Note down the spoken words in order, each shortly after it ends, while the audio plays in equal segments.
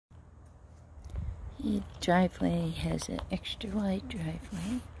The driveway has an extra wide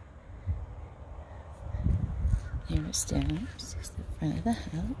driveway. There are stairs. This is the front of the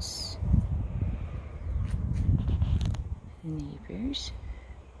house. The neighbors.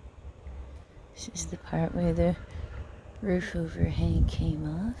 This is the part where the roof overhang came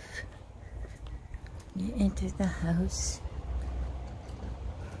off. You enter the house.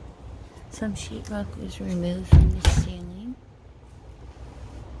 Some sheetrock was removed from the ceiling.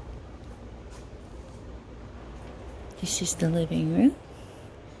 This is the living room.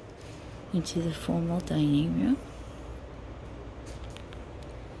 Into the formal dining room.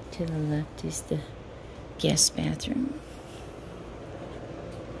 To the left is the guest bathroom.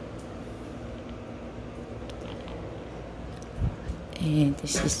 And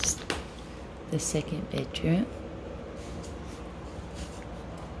this is the second bedroom.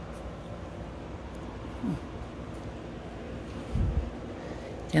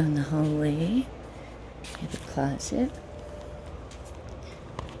 Down the hallway, you have a closet.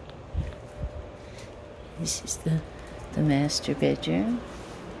 This is the master bedroom.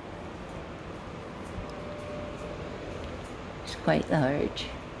 It's quite large.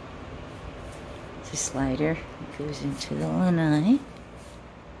 It's a slider that goes into the lanai.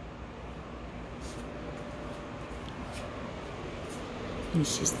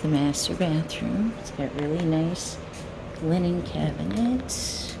 This is the master bathroom. It's got really nice linen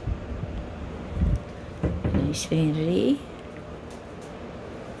cabinets. Nice vanity.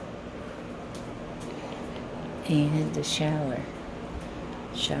 And the shower.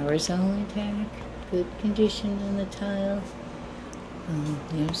 Shower's all intact. Good condition on the tile.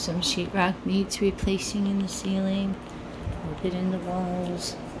 There's some sheetrock needs replacing in the ceiling. A little bit in the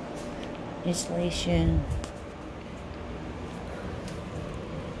walls. Insulation.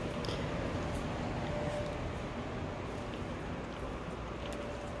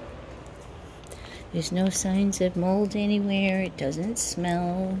 There's no signs of mold anywhere. It doesn't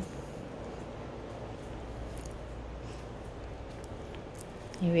smell.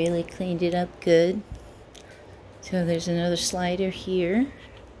 He really cleaned it up good. So there's another slider here.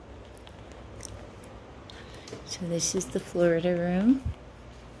 So this is the Florida room.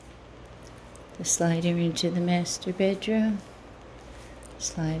 The slider into the master bedroom.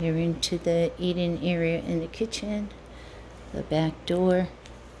 Slider into the eating area in the kitchen. The back door.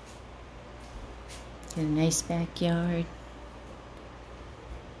 Got a nice backyard.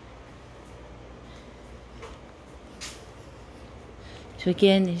 So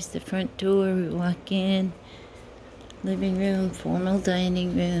again, there's the front door. We walk in. Living room, formal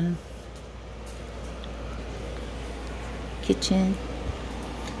dining room. Kitchen.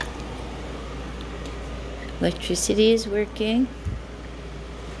 Electricity is working.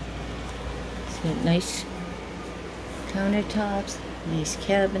 It's got nice countertops, nice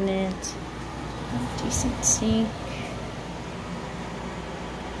cabinets. Decent sink,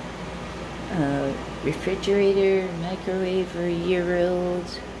 refrigerator, microwave are a year old,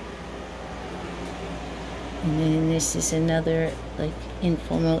 and then this is another like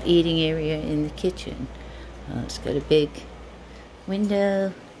informal eating area in the kitchen. It's got a big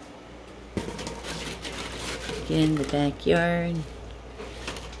window, again the backyard.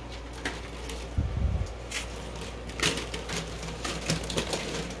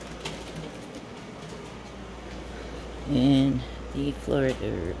 And the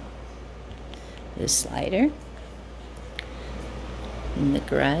Florida, the slider. And the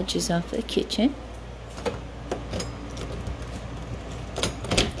garage is off the kitchen.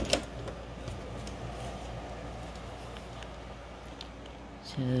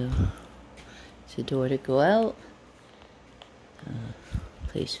 So, it's a door to go out.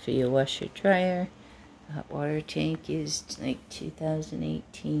 Place for your washer dryer. The hot water tank is like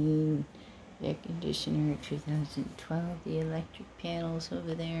 2018. Air conditioner 2012, the electric panels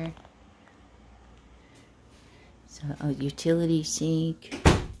over there. So a utility sink.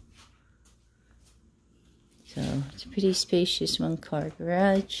 So it's a pretty spacious one-car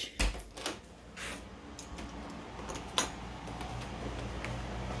garage.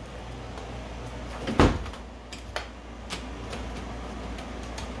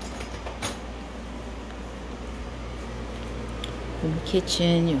 From the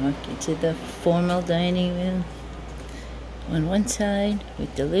kitchen, you walk into the formal dining room on one side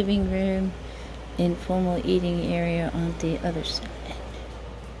with the living room, informal eating area on the other side.